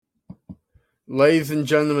Ladies and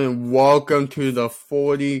gentlemen, welcome to the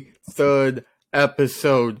 43rd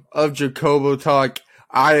episode of Jacobo Talk.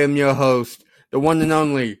 I am your host, the one and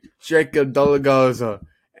only Jacobo,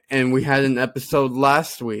 and we had an episode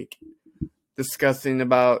last week discussing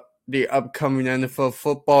about the upcoming NFL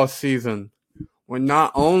football season. Well,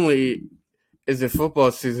 not only is it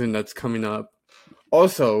football season that's coming up,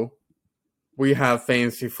 also we have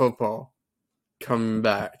fantasy football coming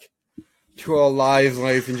back. To our lives,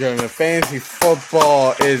 ladies and gentlemen. Fantasy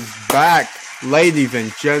football is back, ladies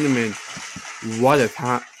and gentlemen. What a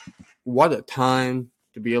time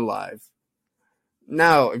to be alive.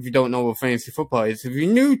 Now, if you don't know what fantasy football is, if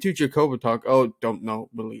you're new to Jacobo Talk, don't know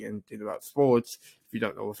really anything about sports, if you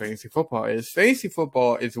don't know what fantasy football is,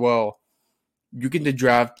 you get to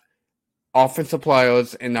draft offensive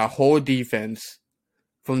players and a whole defense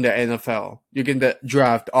from the NFL. You get to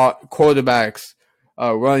draft quarterbacks,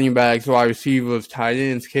 running backs, wide receivers, tight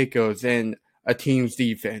ends, kickers, and a team's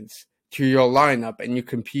defense to your lineup, and you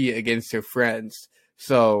compete against your friends.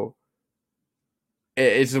 So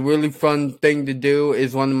it's a really fun thing to do.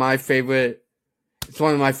 It's one of my favorite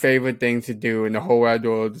things to do in the whole wide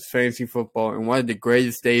world. Is fantasy football, and one of the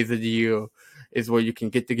greatest days of the year is where you can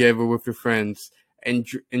get together with your friends and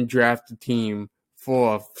draft a team full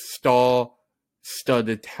of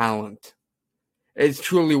star-studded talent. It's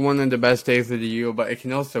truly one of the best days of the year, but it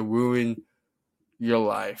can also ruin your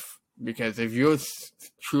life. Because if you're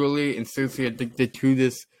truly and seriously addicted to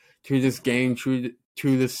this game, to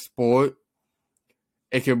this sport,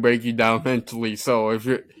 it can break you down mentally. So if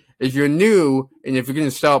you're new and if you're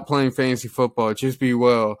gonna start playing fantasy football, just be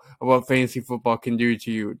aware of what fantasy football can do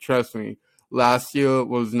to you. Trust me, last year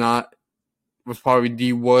was probably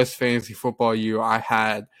the worst fantasy football year I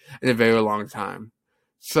had in a very long time.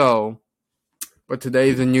 But today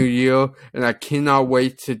is a new year, and I cannot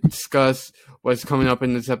wait to discuss what's coming up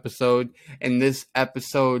in this episode. In this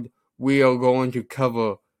episode, we are going to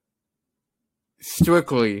cover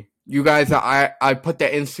strictly. You guys, I put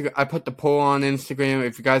the poll on Instagram.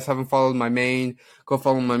 If you guys haven't followed my main, go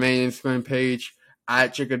follow my main Instagram page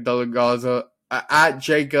at Jacob_Delagaza, at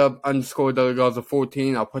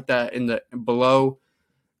Jacob_Delagaza14. I'll put that in the below.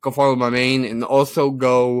 Go follow my main, and also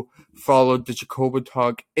go follow the Jacobo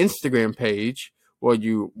Talk Instagram page, where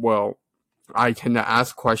I tend to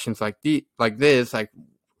ask questions like this, like,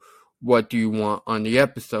 what do you want on the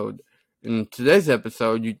episode? In today's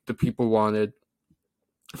episode, the people wanted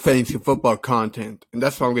fantasy football content, and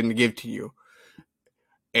that's what I'm going to give to you.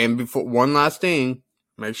 And before one last thing,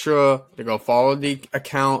 make sure to go follow the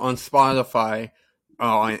account on Spotify,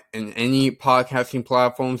 and any podcasting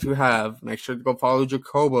platforms you have. Make sure to go follow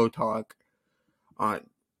Jacobo Talk on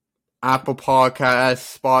Apple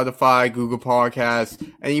Podcasts, Spotify, Google Podcasts,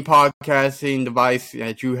 any podcasting device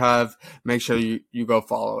that you have. Make sure you go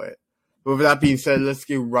follow it. With that being said, let's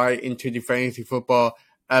get right into the fantasy football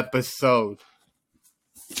episode.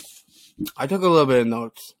 I took a little bit of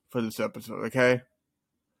notes for this episode, okay?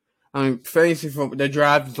 Fantasy football, the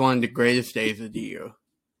draft is one of the greatest days of the year.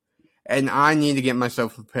 And I need to get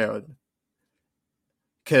myself prepared.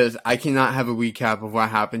 Because I cannot have a recap of what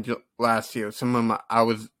happened last year.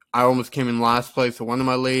 I almost came in last place in one of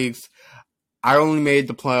my leagues. I only made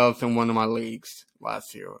the playoffs in one of my leagues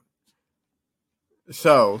last year.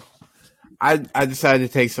 So, I decided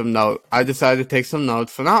to take some notes. I decided to take some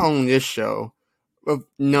notes for not only this show, but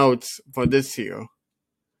notes for this year.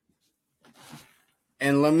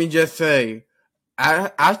 And let me just say,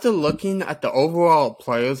 after looking at the overall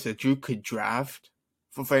players that you could draft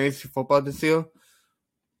for fantasy football this year,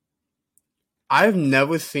 I've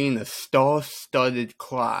never seen a star-studded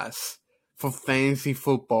class for fantasy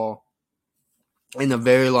football in a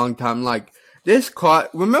very long time. Like, this class,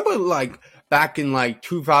 remember like back in like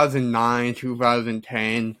 2009,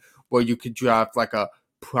 2010, where you could draft like a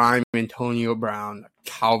prime Antonio Brown,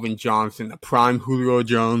 Calvin Johnson, a prime Julio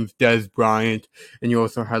Jones, Des Bryant, and you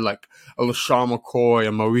also had like a LaShawn McCoy,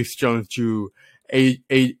 a Maurice Jones-Drew,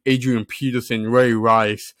 Adrian Peterson, Ray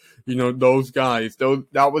Rice. You know, those guys.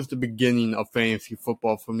 That was the beginning of fantasy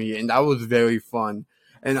football for me, and that was very fun.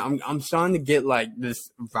 And I'm starting to get like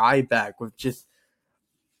this vibe back with just.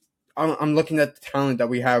 I'm looking at the talent that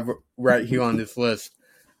we have right here on this list.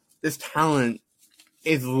 This talent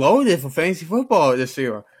is loaded for fantasy football this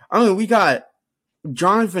year. We got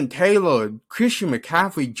Jonathan Taylor, Christian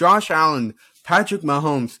McCaffrey, Josh Allen, Patrick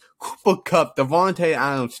Mahomes, Cooper Kupp, Devontae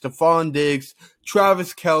Adams, Stephon Diggs,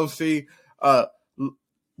 Travis Kelce,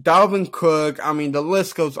 Dalvin Cook. The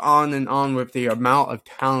list goes on and on with the amount of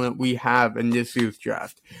talent we have in this year's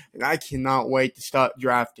draft. And I cannot wait to start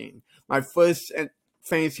drafting. My first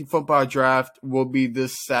fantasy football draft will be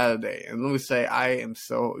this Saturday, and let me say I am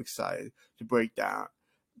so excited to break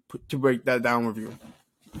that down with you.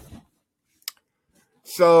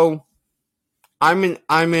 So I'm in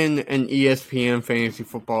an ESPN fantasy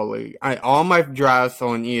football league. All my drafts are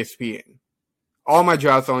on ESPN.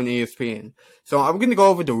 So I'm gonna go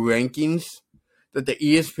over the rankings that the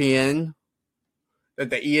ESPN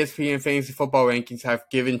fantasy football rankings have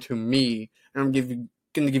given to me, and I'm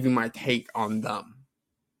gonna give you my take on them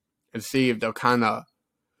and see if they'll kind of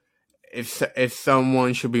if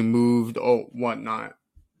someone should be moved or whatnot.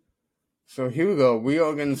 So here we go. We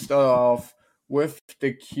are gonna start off with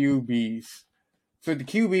the QBs. So the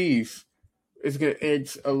QBs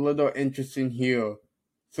it's a little interesting here.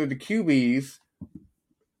 So the QBs,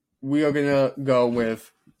 we are gonna go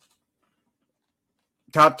with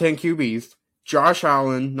top 10 QBs. Josh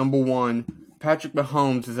Allen, number 1. Patrick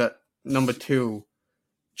Mahomes is at number 2.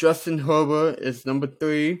 Justin Herbert is number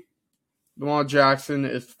 3. Lamar Jackson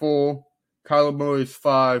is 4. Kyler Murray is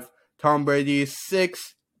 5. Tom Brady is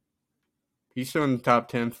 6. He's still in the top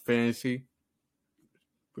 10 for fantasy.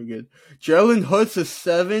 Pretty good. Jalen Hurts is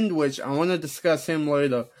 7, which I want to discuss him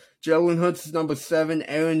later. Jalen Hurts is number 7.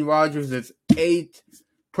 Aaron Rodgers is 8.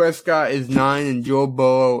 Prescott is 9. And Joe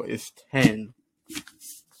Burrow is 10.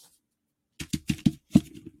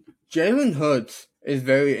 Jalen Hurts is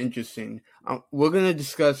very interesting. We're going to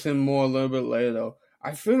discuss him more a little bit later.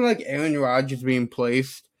 I feel like Aaron Rodgers being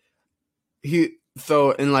placed,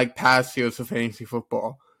 so in like past years of fantasy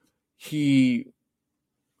football, Aaron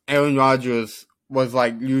Rodgers was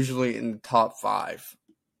like usually in the top 5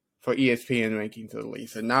 for ESPN rankings at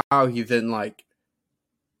least. And now he's in like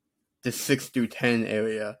the 6 through 10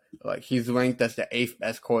 area. Like he's ranked as the 8th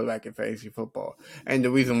best quarterback in fantasy football. And the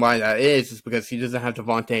reason why that is because he doesn't have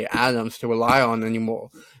Devontae Adams to rely on anymore.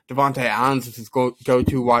 Devontae Adams is his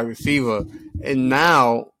go-to wide receiver. And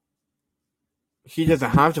now he doesn't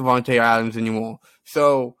have Devontae Adams anymore.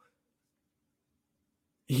 So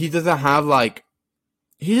he doesn't have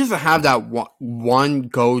that one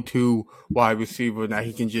go-to wide receiver that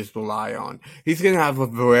he can just rely on. He's going to have a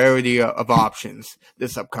variety of options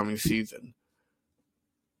this upcoming season.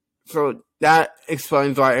 So that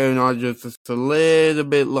explains why Aaron Rodgers is a little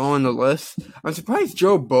bit low on the list. I'm surprised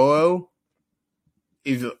Joe Burrow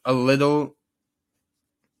is a little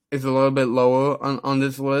bit lower on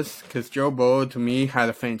this list, because Joe Burrow, to me, had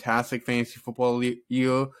a fantastic fantasy football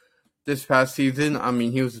year this past season. I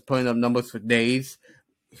mean, he was putting up numbers for days.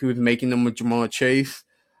 He was making them with Jamar Chase.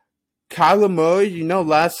 Kyler Murray,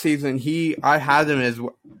 last season I had him as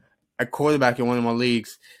a quarterback in one of my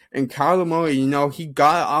leagues. And Kyler Murray, he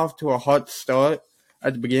got off to a hot start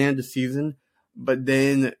at the beginning of the season, but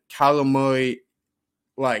then Kyler Murray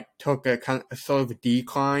took a kind of sort of a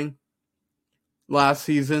decline last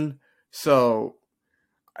season. So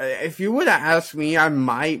if you would have asked me, I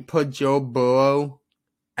might put Joe Burrow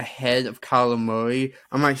ahead of Kyler Murray.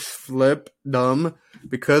 I might flip them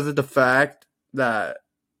because of the fact that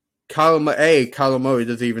Kyler Murray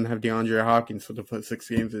doesn't even have DeAndre Hopkins for the first 6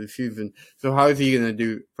 games of the season. So how is he going to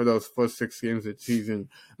do for those first 6 games of the season?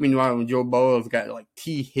 Meanwhile, Joe Burrow's got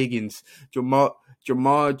T. Higgins,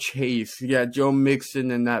 Jamar Chase, Joe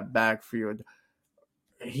Mixon in that backfield.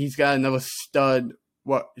 He's got another stud.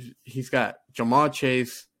 He's got Jamar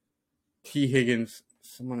Chase, T. Higgins,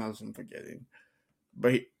 someone else I'm forgetting.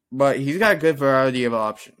 But he's got a good variety of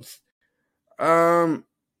options.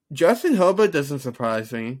 Justin Herbert doesn't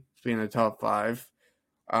surprise me being in the top 5.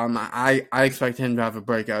 I expect him to have a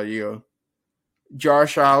breakout year.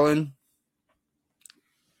 Josh Allen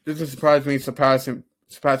doesn't surprise me surpassing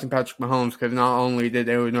Patrick Mahomes, because not only did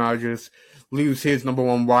Aaron Rodgers lose his number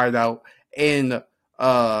 1 wideout in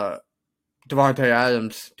Devontae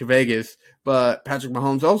Adams to Vegas, but Patrick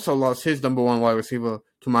Mahomes also lost his number 1 wide receiver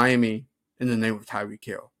to Miami in the name of Tyreek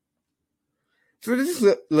Hill. So this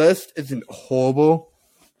list isn't horrible.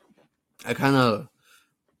 I kind of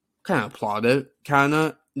applaud it.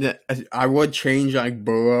 I would change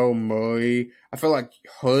Burrow, Murray. I feel like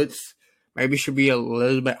Hurts maybe should be a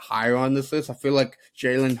little bit higher on this list. I feel like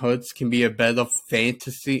Jalen Hurts can be a better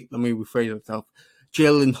fantasy. Let me rephrase myself.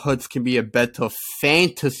 Jalen Hurts can be a better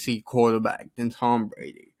fantasy quarterback than Tom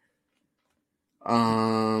Brady.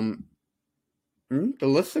 The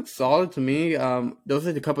list looks solid to me. Those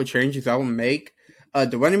are the couple of changes I will make.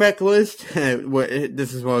 The running back list,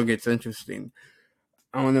 this is where it gets interesting.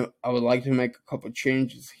 I would like to make a couple of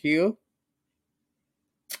changes here.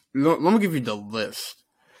 Let me give you the list.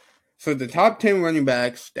 So the top 10 running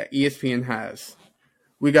backs that ESPN has.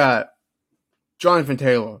 We got Jonathan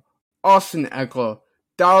Taylor, Austin Eckler,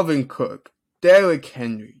 Dalvin Cook, Derrick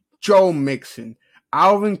Henry, Joe Mixon,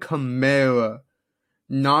 Alvin Kamara,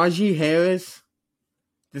 Najee Harris.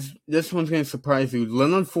 This one's gonna surprise you.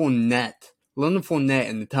 Leonard Fournette. Leonard Fournette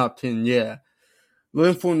in the top 10. Yeah.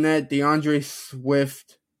 Leonard Fournette, DeAndre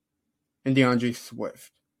Swift, and DeAndre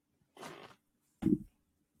Swift.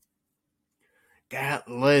 That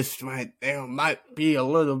list right there might be a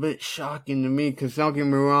little bit shocking to me because don't get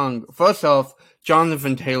me wrong. First off,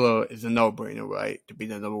 Jonathan Taylor is a no-brainer, right? To be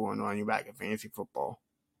the number one running back in fantasy football.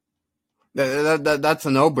 That's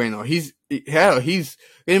a no-brainer. He's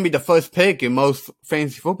going to be the first pick in most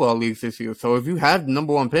fantasy football leagues this year. So if you have the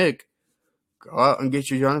number one pick, go out and get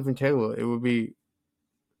your Jonathan Taylor. It would be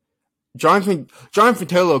Jonathan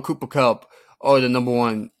Taylor or Cooper Kupp or the number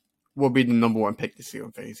one. Will be the number one pick this year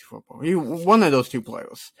in fantasy football. One of those two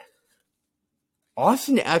players.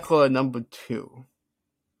 Austin Eckler at number 2.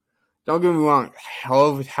 Don't get me wrong,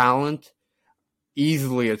 hell of a talent.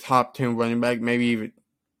 Easily a top 10 running back, maybe even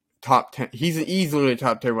top 10. He's easily a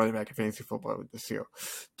top 10 running back in fantasy football this year.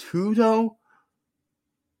 2 though,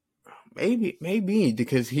 maybe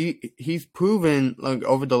because he's proven like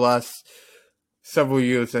over the last several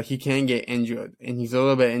years that he can get injured and he's a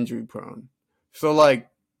little bit injury prone. So like.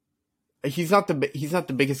 He's not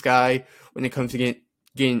the biggest guy when it comes to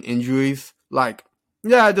getting injuries. Like,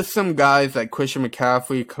 yeah, there's some guys like Christian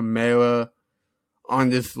McCaffrey, Kamara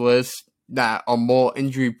on this list that are more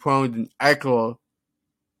injury prone than Eckler.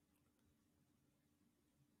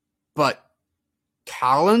 But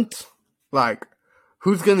talent, like,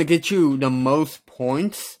 who's gonna get you the most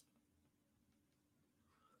points?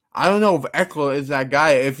 I don't know if Eckler is that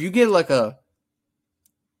guy. If you get like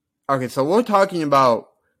okay, so we're talking about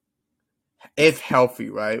if healthy,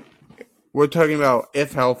 right? We're talking about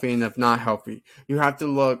if healthy and if not healthy. You have to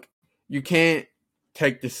look. You can't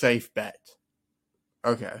take the safe bet.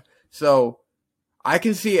 Okay. So, I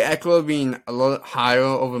can see Eckler being a little higher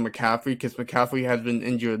over McCaffrey because McCaffrey has been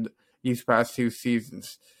injured these past 2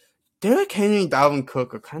 seasons. Derrick Henry and Dalvin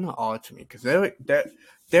Cook are kind of odd to me because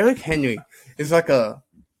Derrick Henry is like a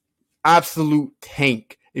absolute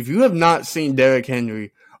tank. If you have not seen Derrick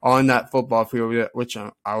Henry on that football field, which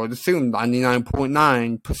I would assume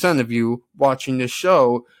 99.9% of you watching this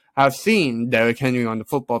show have seen Derrick Henry on the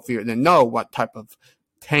football field and know what type of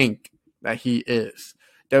tank that he is.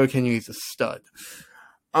 Derrick Henry is a stud.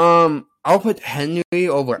 I'll put Henry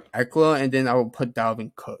over Eckler, and then I will put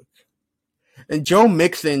Dalvin Cook. And Joe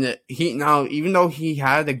Mixon, even though he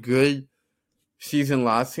had a good season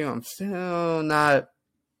last year, I'm still not.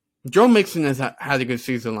 Joe Mixon has had a good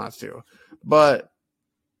season last year, but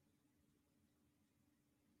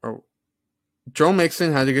Joe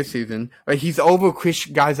Mixon had a good season, but he's over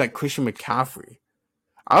guys like Christian McCaffrey.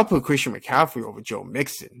 I'll put Christian McCaffrey over Joe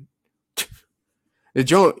Mixon. If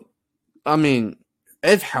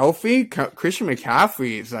healthy, Christian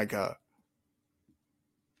McCaffrey is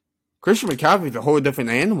Christian McCaffrey is a whole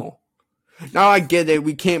different animal. Now I get it.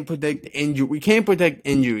 We can't predict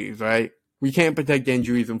injuries, right? We can't predict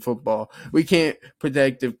injuries in football. We can't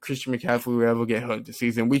predict if Christian McCaffrey will ever get hurt this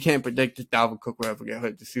season. We can't predict if Dalvin Cook will ever get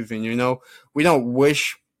hurt this season, We don't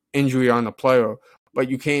wish injury on a player, but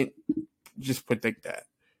you can't just predict that.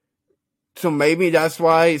 So maybe that's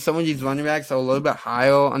why some of these running backs are a little bit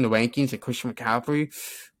higher on the rankings than Christian McCaffrey.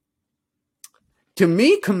 To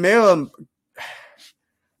me,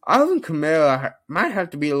 Alvin Kamara might have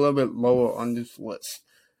to be a little bit lower on this list.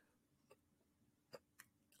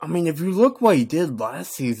 I mean, if you look what he did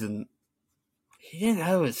last season, he didn't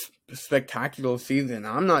have a spectacular season.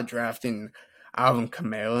 I'm not drafting Alvin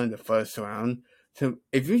Kamara in the first round. So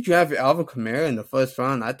if you draft Alvin Kamara in the first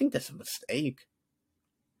round, I think that's a mistake.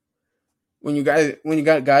 When you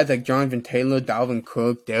got guys like Jonathan Taylor, Dalvin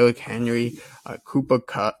Cook, Derrick Henry, Cooper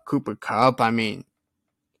Kupp, I mean,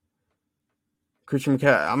 Christian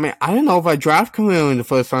McCaffrey. I mean, I don't know if I draft Kamara in the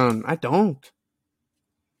first round. I don't.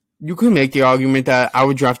 You could make the argument that I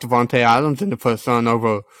would draft Devontae Adams in the first round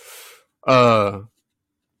over Alvin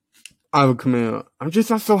Kamara. I'm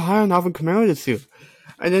just not so high on Alvin Kamara this year.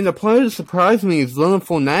 And then the player that surprised me is Leonard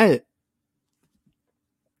Fournette.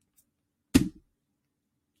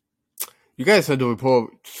 You guys heard the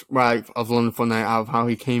report, right, of Leonard Fournette, of how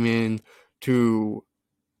he came in to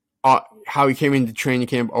training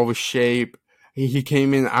camp over shape. He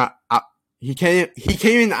came in out of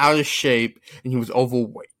shape and he was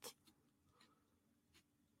overweight.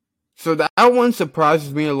 So that one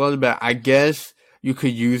surprises me a little bit. I guess you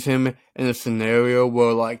could use him in a scenario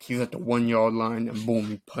where he's at the 1 yard line and boom,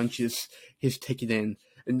 he punches his ticket in.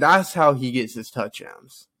 And that's how he gets his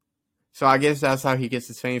touchdowns. So I guess that's how he gets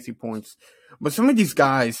his fantasy points. But some of these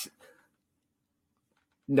guys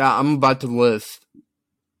that I'm about to list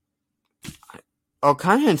are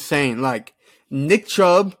kind of insane. Like Nick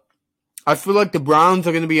Chubb I feel like the Browns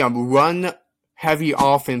are going to be a run-heavy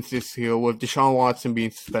offense this year with Deshaun Watson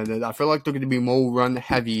being suspended. I feel like they're going to be more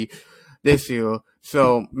run-heavy this year.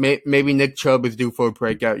 So maybe Nick Chubb is due for a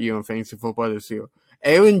breakout year in fantasy football this year.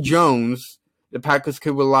 Aaron Jones, the Packers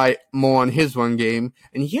could rely more on his run game,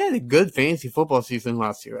 and he had a good fantasy football season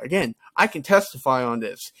last year. Again, I can testify on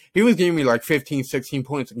this. He was giving me like 15, 16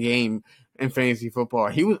 points a game in fantasy football.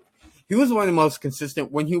 He was one of the most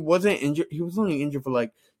consistent when he wasn't injured. He was only injured for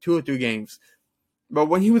like 2 or 3 games. But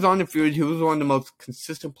when he was on the field, he was one of the most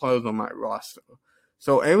consistent players on my roster.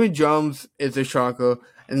 So Aaron Jones is a shocker.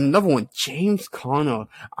 And another one, James Conner.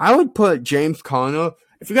 I would put James Conner.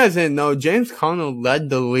 If you guys didn't know, James Conner led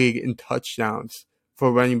the league in touchdowns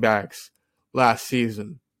for running backs last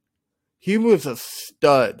season. He was a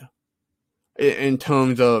stud in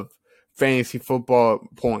terms of fantasy football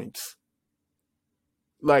points.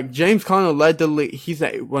 Like, James Conner led the league. He's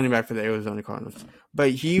a running back for the Arizona Cardinals.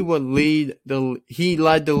 But he led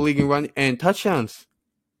the league in running and touchdowns.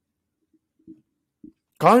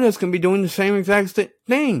 Cardinals can be doing the same exact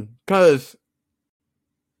thing because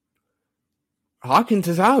Hawkins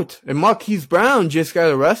is out and Marquise Brown just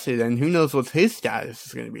got arrested, and who knows what his status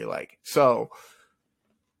is going to be like. So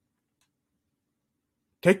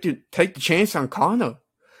take the chance on Conner.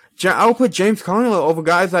 I'll put James Conner over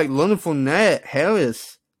guys like Leonard Fournette,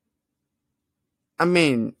 Harris. I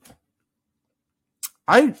mean,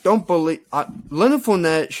 I don't believe Leonard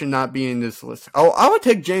Fournette should not be in this list. I would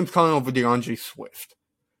take James Conner over DeAndre Swift.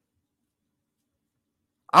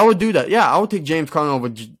 I would do that. Yeah, I would take James Conner over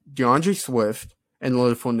DeAndre Swift and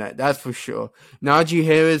Leonard Fournette. That's for sure. Najee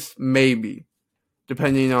Harris, maybe.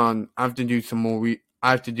 Depending on, I have to do some more.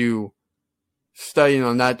 I have to do studying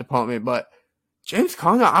on that department. But James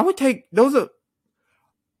Conner, I would take. Those are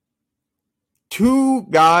 2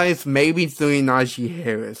 guys, maybe 3 Najee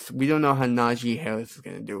Harris. We don't know how Najee Harris is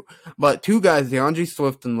going to do. But 2 guys, DeAndre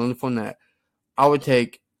Swift and Leonard Fournette. I would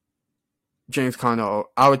take James Conner.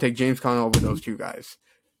 I would take James Conner over those 2 guys.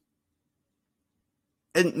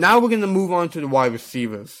 And now we're going to move on to the wide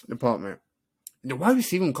receivers department. The wide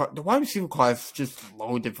receiver class is just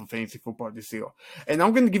loaded for fantasy football this year. And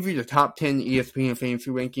I'm going to give you the top 10 ESPN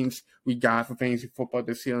fantasy rankings we got for fantasy football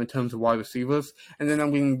this year in terms of wide receivers. And then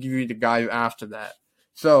I'm going to give you the guys after that.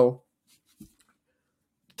 So,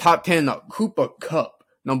 top 10 are Cooper Kupp,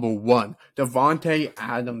 number 1. Devontae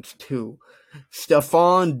Adams, 2.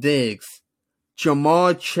 Stephon Diggs.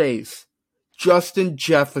 Jamar Chase. Justin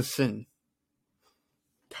Jefferson.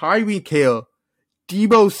 Tyreek Hill,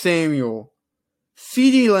 Deebo Samuel,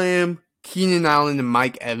 CeeDee Lamb, Keenan Allen, and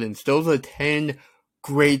Mike Evans. Those are 10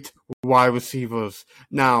 great wide receivers.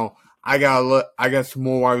 Now, I got some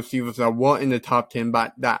more wide receivers that weren't in the top 10,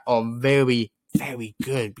 but that are very, very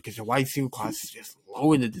good because the wide receiver class is just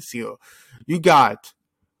loaded this year. You got,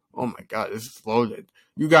 oh my God, this is loaded.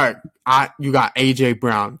 You got AJ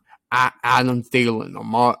Brown, Adam Thielen,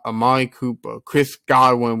 Amari Cooper, Chris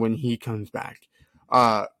Godwin when he comes back.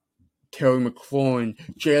 Terry McLaurin,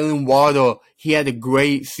 Jalen Waddle, he had a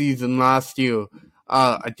great season last year.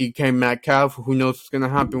 DK Metcalf, who knows what's going to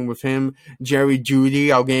happen with him. Jerry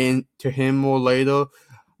Jeudy, I'll get into him more later.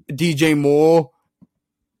 DJ Moore,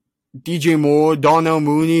 Darnell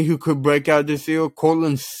Mooney, who could break out this year.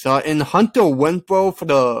 Cortland Sutton, Hunter Renfrow for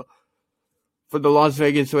the Las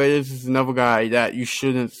Vegas Raiders is another guy that you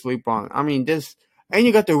shouldn't sleep on. I mean, and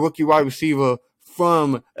you got the rookie wide receiver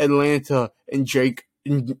from Atlanta and Drake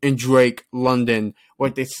London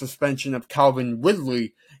with the suspension of Calvin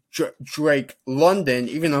Ridley. Drake London,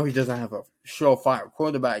 even though he doesn't have a surefire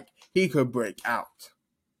quarterback, he could break out.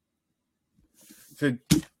 So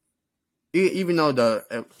even though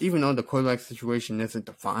the quarterback situation isn't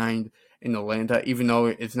defined in Atlanta, even though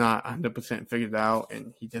it's not 100% figured out,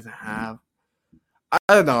 and he doesn't have, I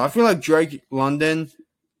don't know. I feel like Drake London,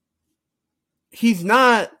 he's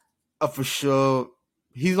not a for sure.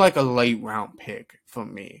 He's like a late round pick for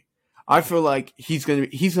me. I feel like he's gonna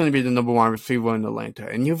be the number 1 receiver in Atlanta.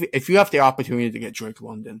 And if you have the opportunity to get Drake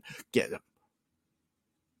London, get him.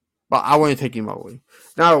 But I want to take him early.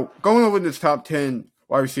 Now, going over this top 10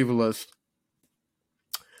 wide receiver list,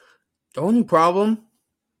 the only problem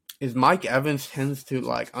is Mike Evans tends to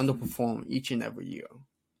underperform each and every year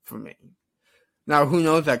for me. Now, who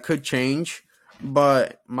knows? That could change.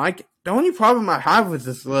 But the only problem I have with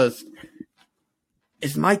this list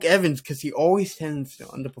is Mike Evans, because he always tends to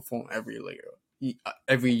underperform every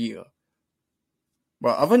year.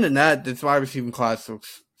 But other than that, this wide receiving class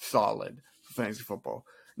looks solid for fantasy football.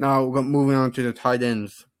 Now, moving on to the tight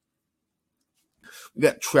ends. We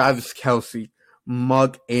got Travis Kelce,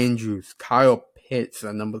 Mark Andrews, Kyle Pitts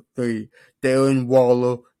at number 3, Darren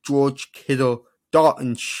Waller, George Kittle,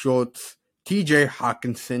 Dalton Schultz, T.J.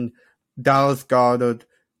 Hawkinson, Dallas Goddard,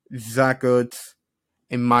 Zach Ertz,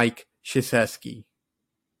 and Mike Krzyzewski.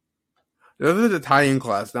 Those are the tight end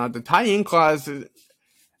class. Now, the tight end class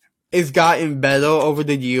is gotten better over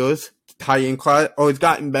the years. The tight end class, it's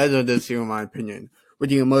gotten better this year, in my opinion. With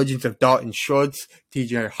the emergence of Dalton Schultz,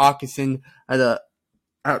 T.J. Hawkinson had an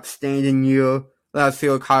outstanding year. Last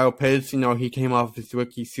year, Kyle Pitts, he came off his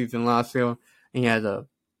rookie season last year, and he had a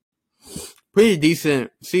pretty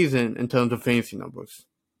decent season in terms of fantasy numbers.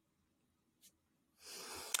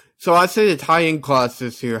 So I'd say the tight end class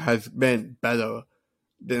this year has been better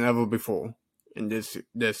than ever before in this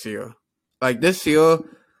year. Like this year,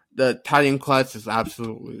 the tight end class is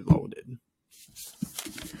absolutely loaded.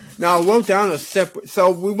 Now I wrote down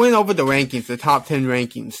so we went over the rankings, the top 10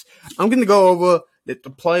 rankings. I'm going to go over the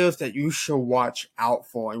players that you should watch out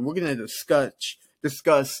for, and we're going to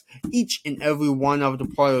discuss each and every one of the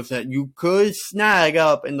players that you could snag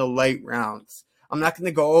up in the late rounds. I'm not going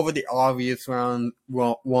to go over the obvious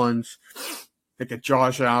ones, like a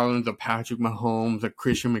Josh Allen, a Patrick Mahomes, a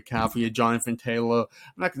Christian McCaffrey, a Jonathan Taylor.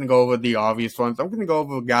 I'm not going to go over the obvious ones. I'm going to go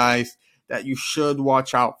over guys that you should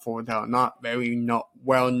watch out for that are not very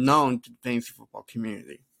well known to the fantasy football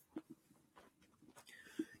community.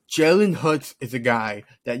 Jalen Hurts is a guy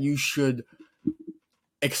that you should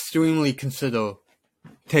extremely consider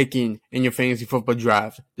taking in your fantasy football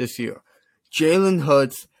draft this year. Jalen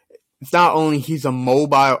Hurts, it's not only he's a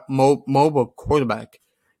mobile quarterback,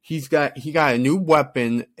 he got a new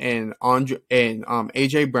weapon in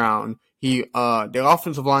AJ Brown. The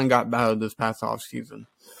offensive line got better this past offseason.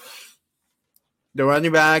 The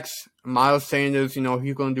running backs, Miles Sanders,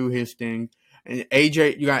 he's gonna do his thing. And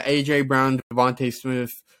you got AJ Brown, Devontae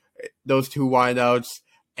Smith, those two wideouts,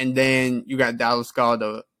 and then you got Dallas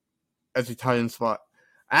Goedert as a tight end spot.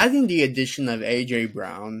 Adding the addition of AJ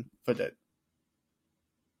Brown for the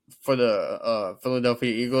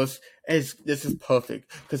Philadelphia Eagles this is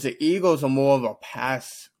perfect because the Eagles are more of a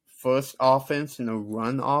pass first offense than a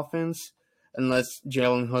run offense, unless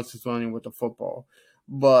Jalen Hurts is running with the football.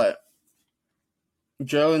 But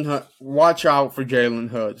watch out for Jalen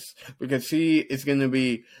Hurts because he is going to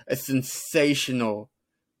be a sensational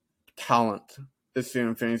talent this year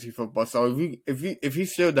in fantasy football. So if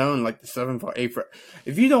he's still down like the 7th or 8th round,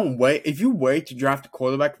 if you wait to draft a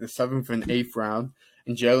quarterback in the 7th and 8th round,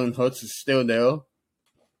 and Jalen Hurts is still there,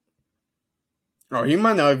 he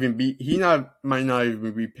might not even be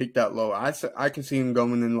picked that low. I can see him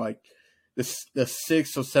going in like the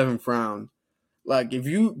 6th or 7th round. Like if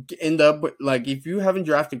you end up with, like if you haven't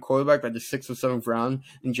drafted quarterback by the 6th or 7th round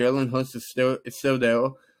and Jalen Hurts is still there,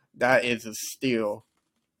 that is a steal.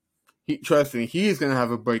 Trust me, he is gonna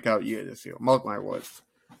have a breakout year this year. Mark my words.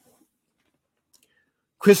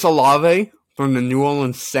 Chris Olave from the New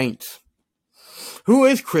Orleans Saints. Who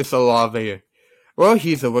is Chris Olave? Well,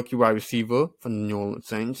 he's a rookie wide receiver from the New Orleans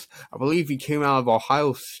Saints. I believe he came out of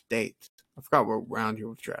Ohio State. I forgot what round he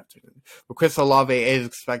was drafted in. But Chris Olave is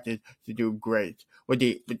expected to do great with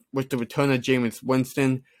the return of Jameis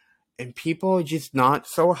Winston, and people are just not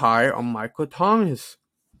so high on Michael Thomas.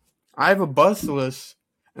 I have a bust list,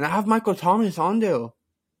 and I have Michael Thomas on there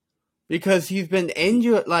because he's been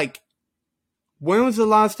injured. Like, when was the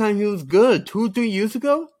last time he was good? 2 or 3 years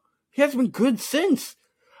ago? He hasn't been good since.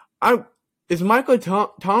 Is Michael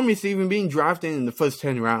Thomas even being drafted in the first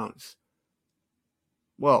 10 rounds?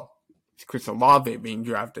 Well, it's Chris Olave being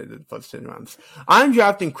drafted in the first 10 rounds. I'm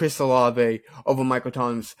drafting Chris Olave over Michael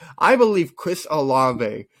Thomas. I believe Chris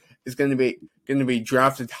Olave is going to be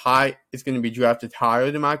drafted high. It's going to be drafted higher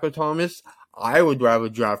than Michael Thomas. I would rather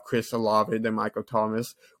draft Chris Olave than Michael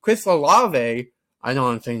Thomas. Chris Olave, I know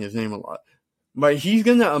I'm saying his name a lot, but he's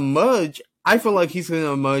going to emerge. I feel like he's going to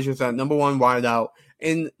emerge as that number 1 wideout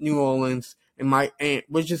in New Orleans, and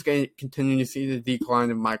we're just going to continue to see the decline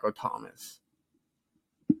of Michael Thomas.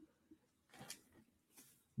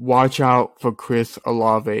 Watch out for Chris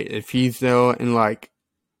Olave. If he's there, and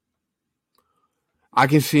I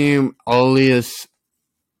can see him early as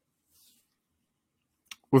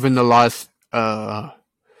within the last, I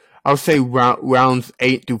would say rounds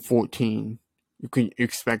 8 through 14. You can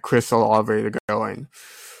expect Chris Olave to go in.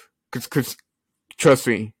 Because trust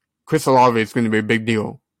me, Chris Olave is going to be a big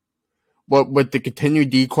deal. But with the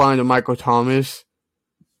continued decline of Michael Thomas,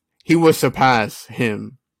 he will surpass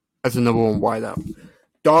him as the number 1 wideout.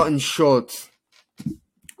 Dalton Schultz,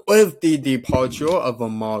 with the departure of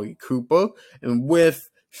Amari Cooper and with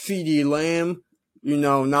CeeDee Lamb,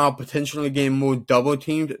 now potentially getting more double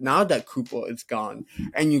teamed now that Cooper is gone.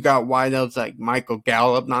 And you got wideouts like Michael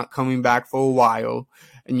Gallup not coming back for a while.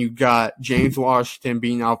 And you got James Washington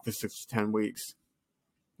being out for 6 to 10 weeks.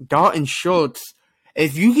 Dalton Schultz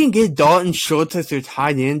If you can get Dalton Schultz as your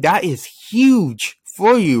tight end, that is huge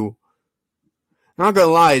for you. Not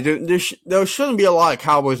gonna lie, there shouldn't be a lot of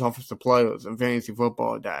Cowboys offensive players in fantasy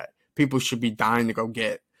football that people should be dying to go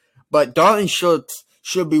get. But Dalton Schultz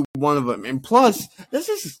should be one of them. And plus, this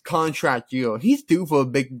is his contract year. He's due for a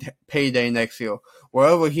big payday next year.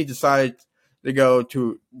 Wherever he decides to go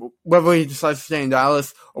to, whether he decides to stay in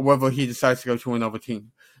Dallas or whether he decides to go to another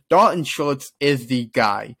team. Dalton Schultz is the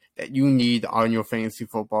guy that you need on your fantasy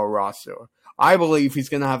football roster. I believe he's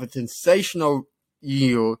going to have a sensational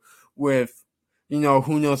year with,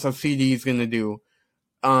 who knows how CD is going to do.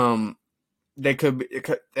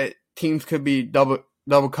 Teams could be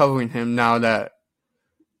double covering him now that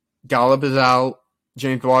Gallup is out,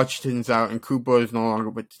 James Washington's out, and Cooper is no longer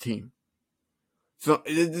with the team. So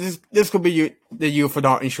this could be the year for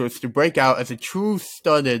Dalton Schultz to break out as a true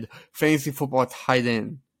studded fantasy football tight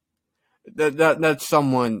end. That's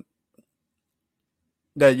someone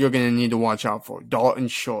that you're going to need to watch out for. Dalton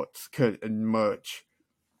Schultz could emerge.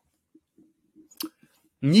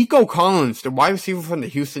 Nico Collins, the wide receiver from the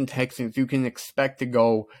Houston Texans, you can expect to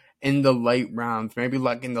go in the late rounds, maybe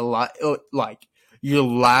like in the your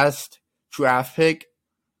last draft pick,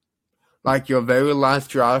 like your very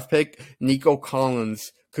last draft pick. Nico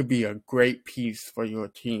Collins could be a great piece for your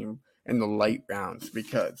team in the late rounds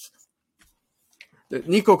because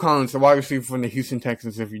Nico Collins, the wide receiver from the Houston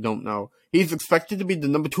Texans, if you don't know, he's expected to be the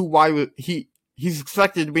number 2 He's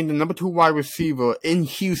expected to be the number 2 wide receiver in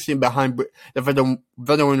Houston behind the veteran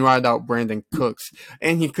wideout Brandon Cooks.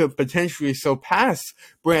 And he could potentially surpass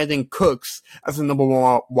Brandon Cooks as the number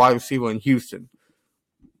 1 wide receiver in Houston.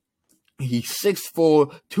 He's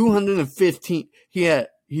 6'4", 215.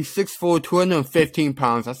 He's 6'4", 215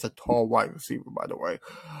 pounds. That's a tall wide receiver, by the way.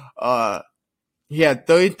 He had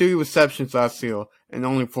 33 receptions last year and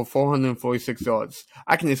only for 446 yards.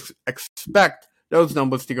 I can expect those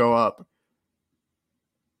numbers to go up.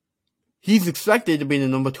 He's expected to be the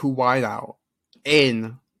number 2 wideout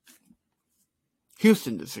in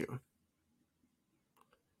Houston this year.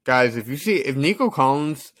 Guys, if Nico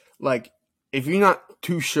Collins, if you're not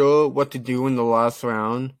too sure what to do in the last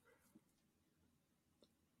round,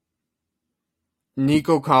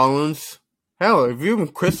 Nico Collins, hell, if even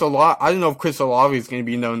Chris Olave, I don't know if Chris Olave is going to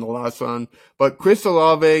be there in the last round, but Chris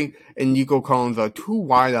Olave and Nico Collins are 2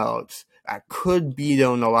 wideouts that could be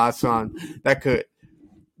there in the last round that could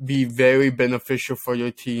be very beneficial for your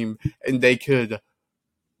team, and they could,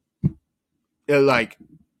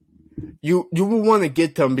 you will want to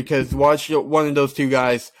get them because watch one of those 2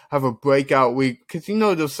 guys have a breakout week, because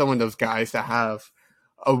there's some of those guys that have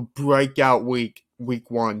a breakout week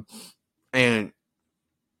 1, and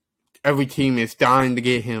every team is dying to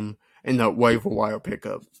get him in the waiver wire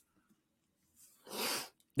pickup.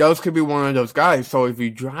 Those could be one of those guys, so if you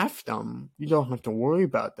draft them, you don't have to worry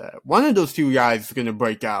about that. One of those 2 guys is going to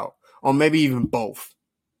break out, or maybe even both.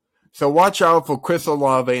 So watch out for Chris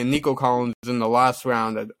Olave and Nico Collins in the last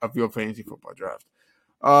round of your fantasy football draft.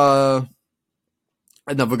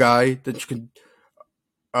 Another guy that you can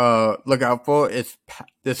look out for is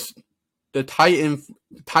the tight end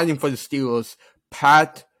for the Steelers,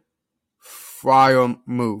 Pat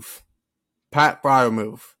Freiermuth.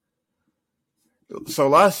 So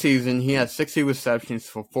last season, he had 60 receptions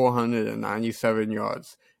for 497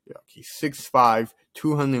 yards. He's 6'5",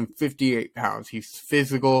 258 pounds. He's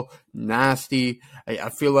physical, nasty. I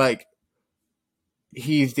feel like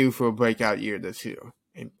he's due for a breakout year this year.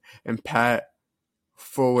 And Pat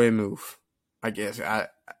Freiermuth, I guess. I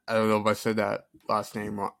don't know if I said that last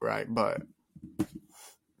name right, but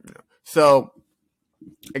So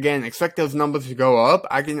again, expect those numbers to go up.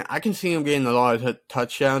 I can see him getting a lot of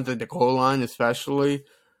touchdowns at the goal line, especially.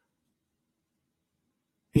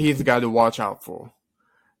 He's the guy to watch out for.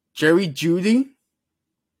 Jerry Jeudy,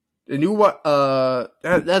 the new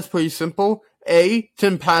that's pretty simple.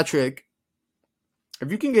 Tim Patrick.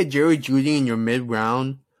 If you can get Jerry Jeudy in your mid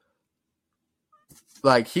round,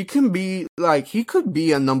 he could be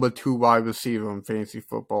a number 2 wide receiver in fantasy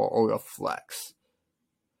football or a flex.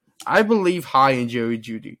 I believe high in Jerry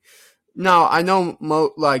Jeudy. Now, I know,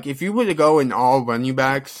 if you were to go in all running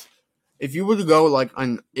backs, if you were to go,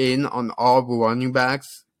 on all running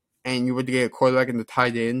backs, and you were to get a quarterback in the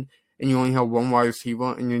tight end, and you only have 1 wide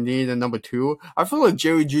receiver, and you need a number 2, I feel like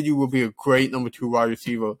Jerry Jeudy would be a great number 2 wide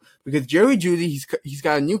receiver. Because Jerry Jeudy, he's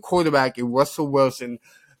got a new quarterback in Russell Wilson.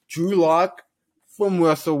 Drew Lock from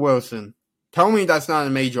Russell Wilson. Tell me that's not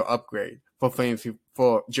a major upgrade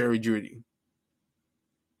for Jerry Jeudy.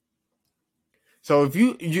 So if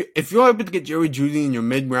you're able to get Jerry Jeudy in your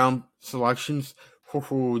mid-round selections,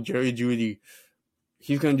 Jerry Jeudy,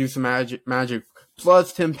 he's going to do some magic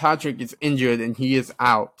Plus, Tim Patrick is injured and he is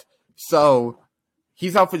out. So,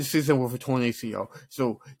 he's out for the season with a torn ACL.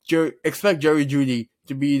 So, expect Jerry Jeudy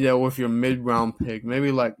to be there with your mid-round pick.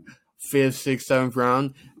 Maybe like 5th, 6th, 7th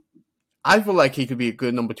round. I feel like he could be a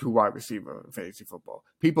good number 2 wide receiver in fantasy football.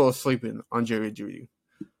 People are sleeping on Jerry Jeudy.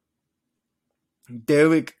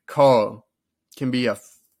 Derek Carr can be a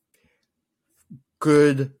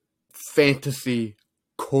good fantasy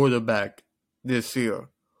quarterback this year.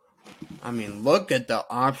 I mean, look at the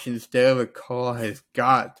options Derek Carr has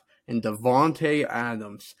got. And Devontae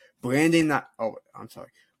Adams, Devontae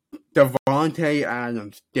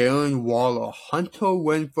Adams, Darren Waller, Hunter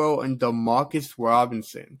Renfrow, and Demarcus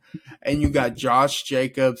Robinson. And you got Josh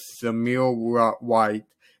Jacobs, Zamir White,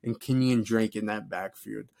 and Kenyon Drake in that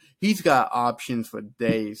backfield. He's got options for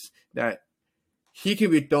days that he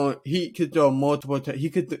could be throwing. He could throw he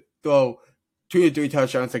could throw 2 to 3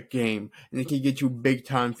 touchdowns a game, and it can get you big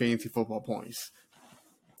time fantasy football points.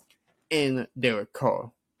 And Derek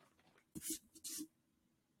Carr.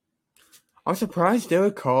 I'm surprised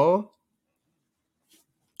Derek Carr.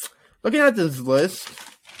 Looking at this list,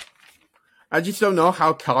 I just don't know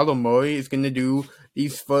how Kyler Murray is going to do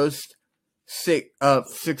these first 6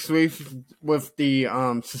 weeks with the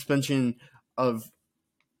suspension of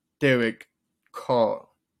Derek Carr.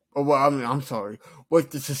 I'm sorry,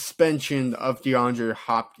 with the suspension of DeAndre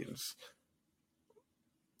Hopkins.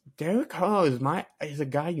 Derek Carr is a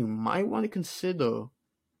guy you might want to consider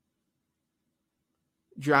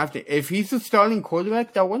drafting. If he's a starting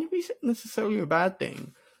quarterback, that wouldn't be necessarily a bad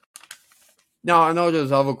thing. Now, I know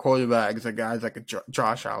there's other quarterbacks, like guys like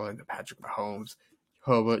Josh Allen, Patrick Mahomes,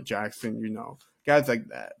 Herbert Jackson, guys like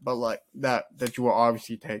that. But like that you will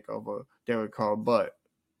obviously take over Derek Carr. But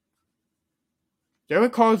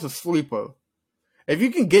Derek Carr is a sleeper. If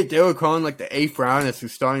you can get Derek Carr in like the 8th round as your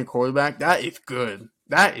starting quarterback, that is good.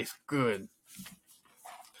 That is good.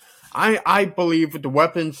 I believe with the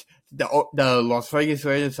weapons the Las Vegas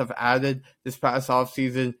Raiders have added this past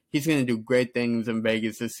offseason, he's going to do great things in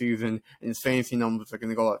Vegas this season, and his fantasy numbers are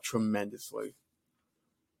going to go up tremendously.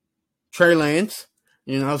 Trey Lance,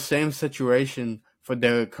 same situation for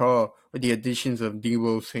Derek Carr with the additions of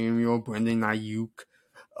Deebo Samuel, Brendan Ayuk,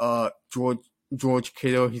 George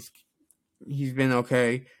Kittle. He's been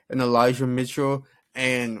okay, and Elijah Mitchell,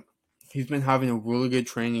 and he's been having a really good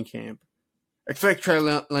training camp. Expect Trey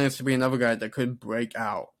Lance to be another guy that could break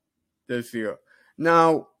out this year.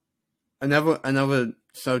 Now, another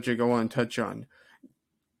subject I want to touch on.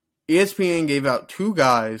 ESPN gave out 2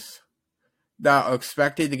 guys that are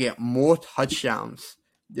expected to get more touchdowns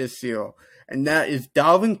this year, and that is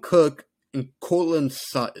Dalvin Cook and Courtland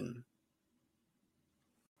Sutton.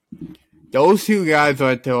 Those 2 guys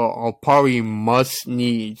right there are probably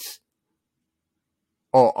must-needs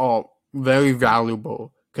or are very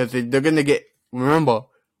valuable because they're going to get, remember,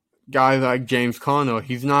 guys like James Conner,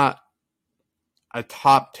 he's not a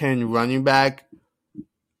top 10 running back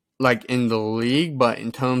like in the league, but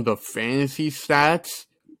in terms of fantasy stats,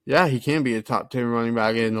 yeah, he can be a top 10 running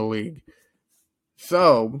back in the league.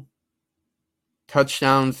 So,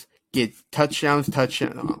 touchdowns. I'm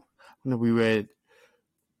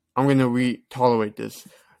going to tolerate this.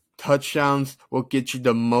 Touchdowns will get you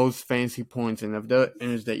the most fantasy points, and if the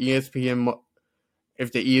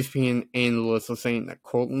ESPN analysts are saying that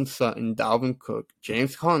Courtland Sutton, Dalvin Cook,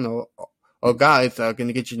 James Conner are guys that are going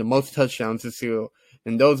to get you the most touchdowns this year,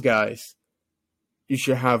 and those guys you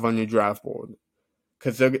should have on your draft board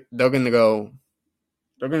because they're going to go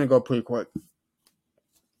pretty quick.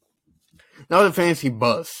 Now the fantasy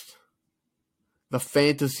busts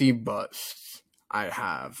I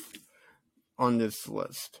have on this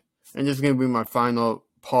list, and this is going to be my final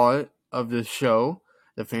part of this show,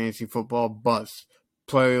 the fantasy football bust.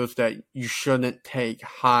 Players that you shouldn't take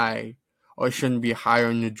high or shouldn't be higher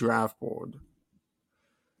on your draft board.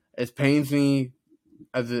 As pains me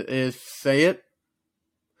as it is to say it,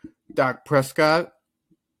 Dak Prescott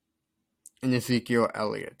and Ezekiel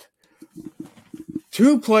Elliott.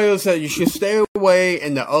 2 players that you should stay away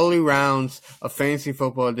in the early rounds of fantasy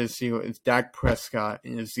football this year is Dak Prescott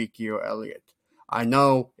and Ezekiel Elliott. I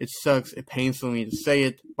know it sucks, it pains me to say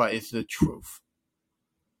it, but it's the truth.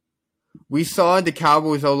 We saw the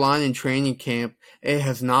Cowboys O-line in training camp. It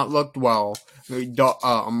has not looked well. Dak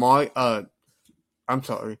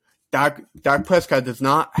Prescott does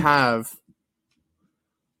not have.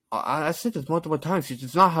 I said this multiple times. He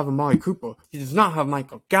does not have Amari Cooper. He does not have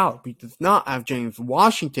Michael Gallup. He does not have James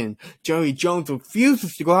Washington. Jerry Jones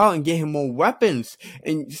refuses to go out and get him more weapons.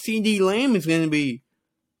 And CeeDee Lamb is going to be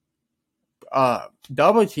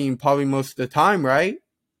double teamed probably most of the time, right?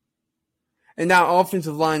 And that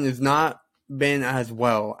offensive line has not been as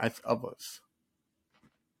well as others.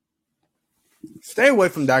 Stay away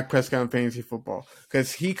from Dak Prescott in fantasy football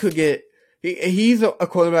because he could get. He's a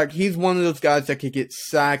quarterback. He's one of those guys that could get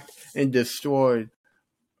sacked and destroyed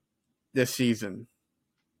this season.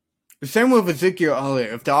 The same with Ezekiel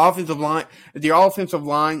Elliott. If the offensive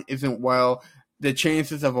line isn't well, the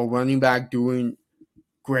chances of a running back doing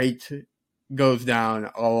great goes down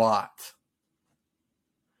a lot.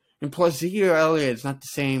 And plus, Ezekiel Elliott is not the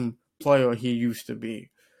same player he used to be.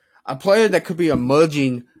 A player that could be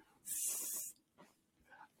emerging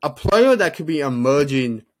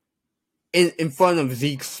in front of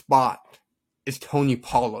Zeke's spot is Tony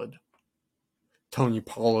Pollard. Tony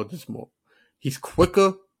Pollard is he's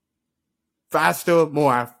quicker, faster,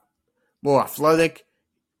 more athletic,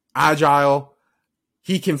 agile.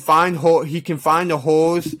 He can find the holes. He can find the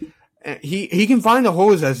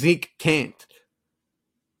holes that Zeke can't.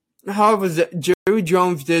 However, Jerry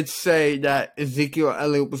Jones did say that Ezekiel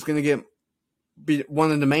Elliott was going to be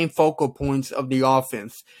one of the main focal points of the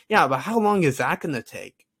offense. Yeah, but how long is that going to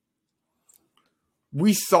take?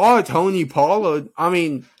 We saw Tony Pollard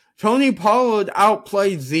outplayed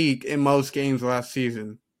Zeke in most games last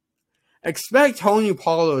season. Expect Tony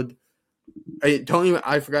Pollard. I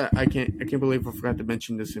can't believe I forgot to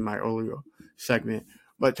mention this in my earlier segment.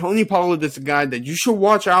 But Tony Pollard is a guy that you should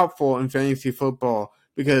watch out for in fantasy football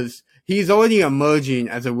because he's already emerging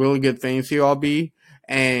as a really good fantasy RB,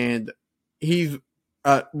 and he's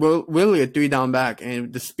really a 3-down back.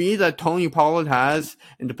 And the speed that Tony Pollard has,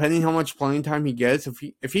 and depending how much playing time he gets,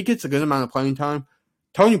 if he gets a good amount of playing time,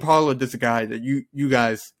 Tony Pollard is a guy that you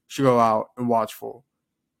guys should go out and watch for.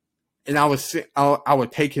 And I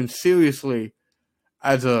would take him seriously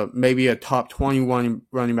as maybe a top 21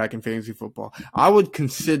 running back in fantasy football. I would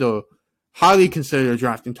highly consider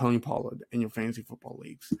drafting Tony Pollard in your fantasy football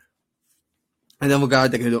leagues. Another guy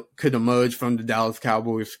that could emerge from the Dallas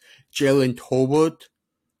Cowboys, Jalen Tolbert.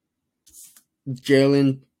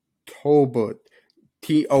 Tolbert.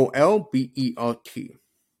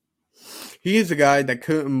 He is a guy that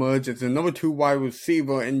could emerge as the number 2 wide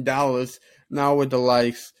receiver in Dallas now with the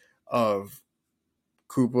likes of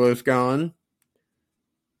Cooper is gone.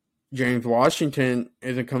 James Washington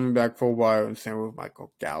isn't coming back for a while, and same with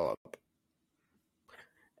Michael Gallup.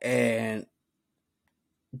 And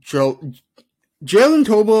Jalen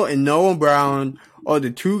Tolbert and Noah Brown are the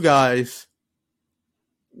 2 guys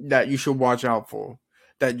that you should watch out for,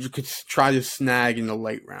 that you could try to snag in the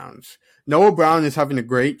late rounds. Noah Brown is having a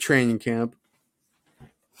great training camp.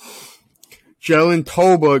 Jalen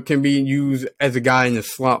Tolbert can be used as a guy in the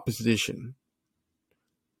slot position.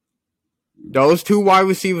 Those 2 wide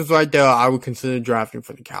receivers right there, I would consider drafting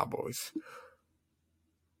for the Cowboys.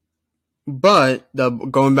 But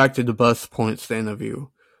going back to the bus points the interview,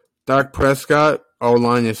 Dak Prescott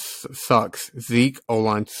O-line sucks. Zeke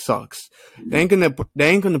O-line sucks. They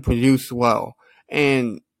ain't gonna produce well.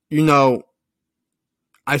 And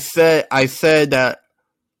I said that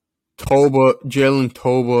Jalen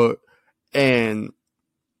Tolbert and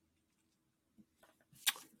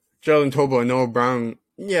Noah Brown,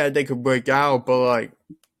 yeah, they could break out, but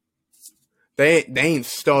they ain't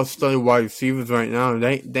star-studded wide receivers right now.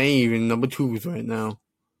 They ain't even number 2s right now.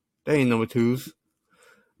 They ain't number 2s.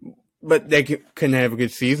 But they can have a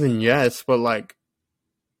good season, yes, but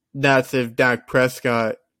that's if Dak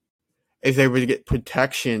Prescott is able to get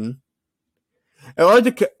protection. Or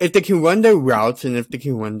if they can run their routes and if they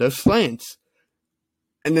can run their slants.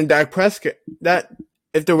 And then Dak Prescott,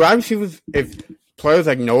 if the wide receivers, if players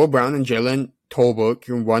like Noah Brown and Jalen Tolbert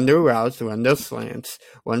can run their routes, run their slants,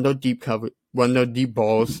 run their deep cover, run their deep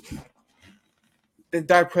balls, then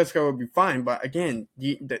Dak Prescott will be fine. But again,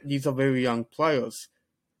 these are very young players.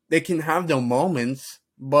 They can have their moments,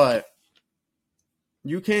 but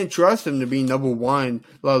you can't trust them to be number 1,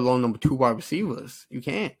 let alone number 2 wide receivers. You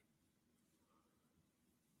can't.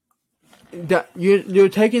 You're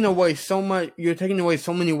taking away so much. You're taking away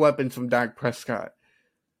so many weapons from Dak Prescott.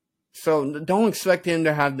 So don't expect him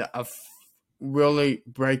to have a really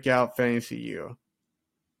breakout fantasy year.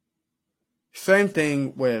 Same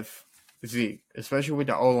thing with Zeke, especially with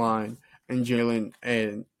the O-line and Jalen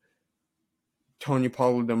and Tony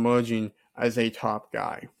Pollard emerging as a top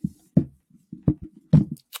guy.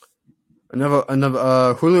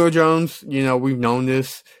 Another Julio Jones, we've known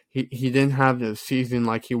this. He didn't have the season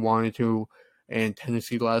like he wanted to in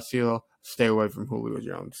Tennessee last year. Stay away from Julio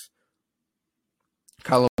Jones.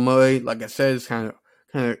 Kyler Murray, like I said, is kind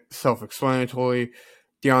of self-explanatory.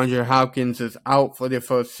 DeAndre Hopkins is out for the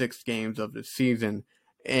first 6 games of the season.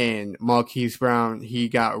 And Marquise Brown, he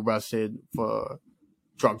got arrested for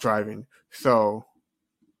drunk driving. So,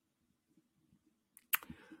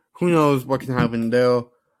 who knows what can happen there.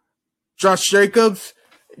 Josh Jacobs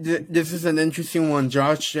This is an interesting one.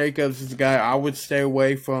 Josh Jacobs is a guy I would stay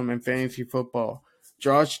away from in fantasy football.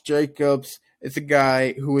 Josh Jacobs is a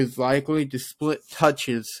guy who is likely to split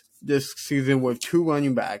touches this season with two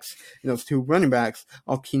running backs. And those two running backs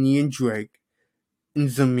are Kenyan Drake and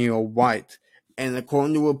Zamir White. And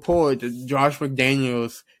according to reports, Josh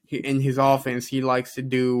McDaniels in his offense, he likes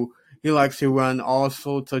to run all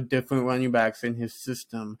sorts of different running backs in his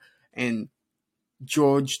system. And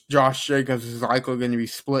Josh Jacobs is likely going to be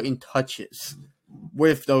splitting touches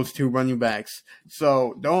with those two running backs.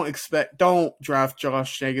 So don't draft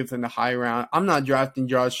Josh Jacobs in the high round. I'm not drafting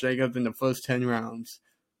Josh Jacobs in the first 10 rounds.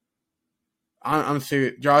 I'm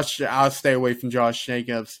serious. I'll stay away from Josh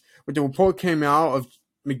Jacobs. But the report came out of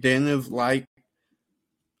McDaniels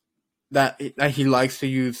that he likes to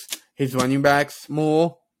use his running backs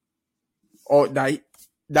more, or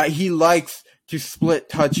that he likes to split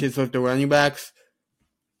touches with the running backs.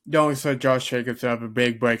 Don't expect Josh Jacobs to have a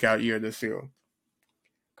big breakout year this year.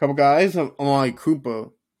 Couple guys, Amari Cooper,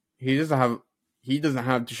 he doesn't have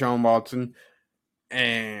Deshaun Watson,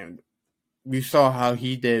 and you saw how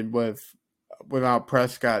he did without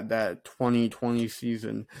Prescott that 2020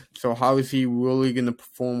 season. So how is he really going to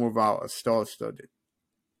perform without a star-studded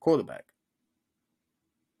quarterback?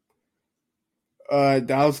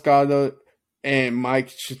 Dallas Goedert and Mike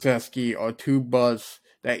Krzyzewski are two busts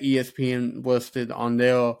that ESPN listed on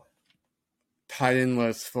their tight end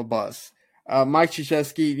list for busts. Mike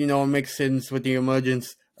Krzyzewski, makes sense with the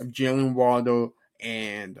emergence of Jalen Waddle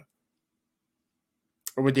and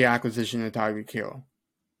with the acquisition of Tyreek Hill.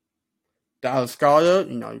 Dallas Goedert,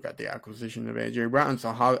 you got the acquisition of A.J. Brown,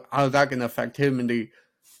 so how is that going to affect him in the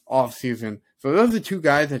offseason? So those are two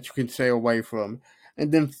guys that you can stay away from.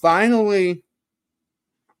 And then finally,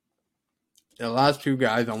 the last two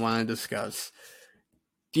guys I want to discuss,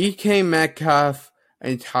 DK Metcalf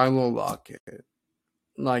and Tyler Lockett.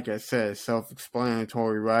 Like I said,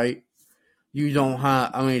 self-explanatory, right?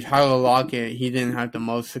 Tyler Lockett, he didn't have the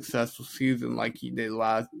most successful season like he did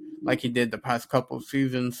the past couple of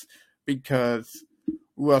seasons because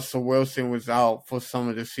Russell Wilson was out for some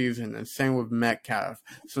of the season, and same with Metcalf.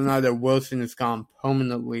 So now that Wilson is gone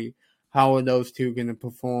permanently, how are those two going to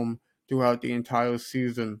perform throughout the entire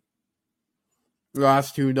season?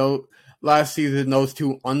 Last season, those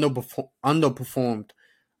two underperformed.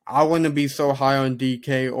 I wouldn't be so high on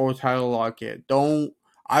DK or Tyler Lockett.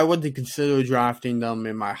 I wouldn't consider drafting them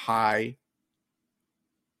in the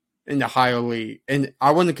higher league, and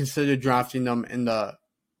I wouldn't consider drafting them in the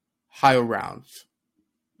higher rounds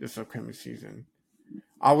this upcoming season.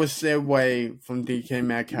 I would stay away from DK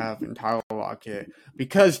Metcalf and Tyler Lockett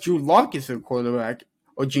because Drew Lock is a quarterback,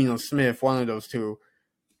 or Geno Smith, one of those two.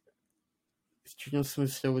 Is Geno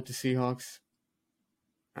Smith still with the Seahawks?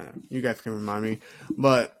 I don't know. You guys can remind me.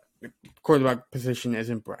 But the quarterback position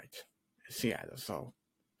isn't bright in Seattle, so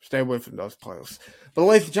stay away from those players. But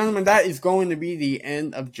ladies and gentlemen, that is going to be the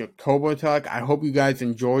end of Jacobo Talk. I hope you guys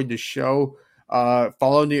enjoyed the show.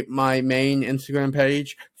 Follow my main Instagram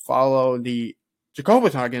page. Follow the Jacobo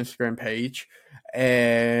Talk Instagram page.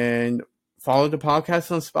 And follow the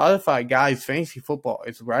podcast on Spotify. Guys, fantasy football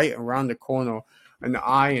is right around the corner. And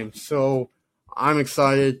I'm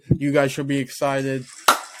excited. You guys should be excited.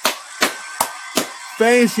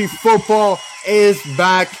 Fantasy football is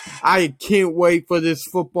back. I can't wait for this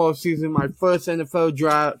football season. My first NFL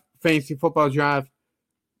draft, fantasy football draft.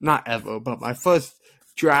 Not ever, but my first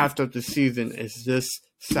draft of the season is this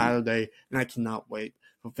Saturday. And I cannot wait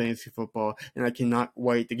for fantasy football. And I cannot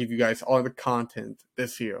wait to give you guys all the content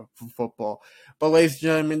this year for football. But ladies and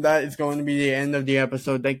gentlemen, that is going to be the end of the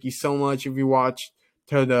episode. Thank you so much if you watched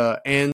to the end.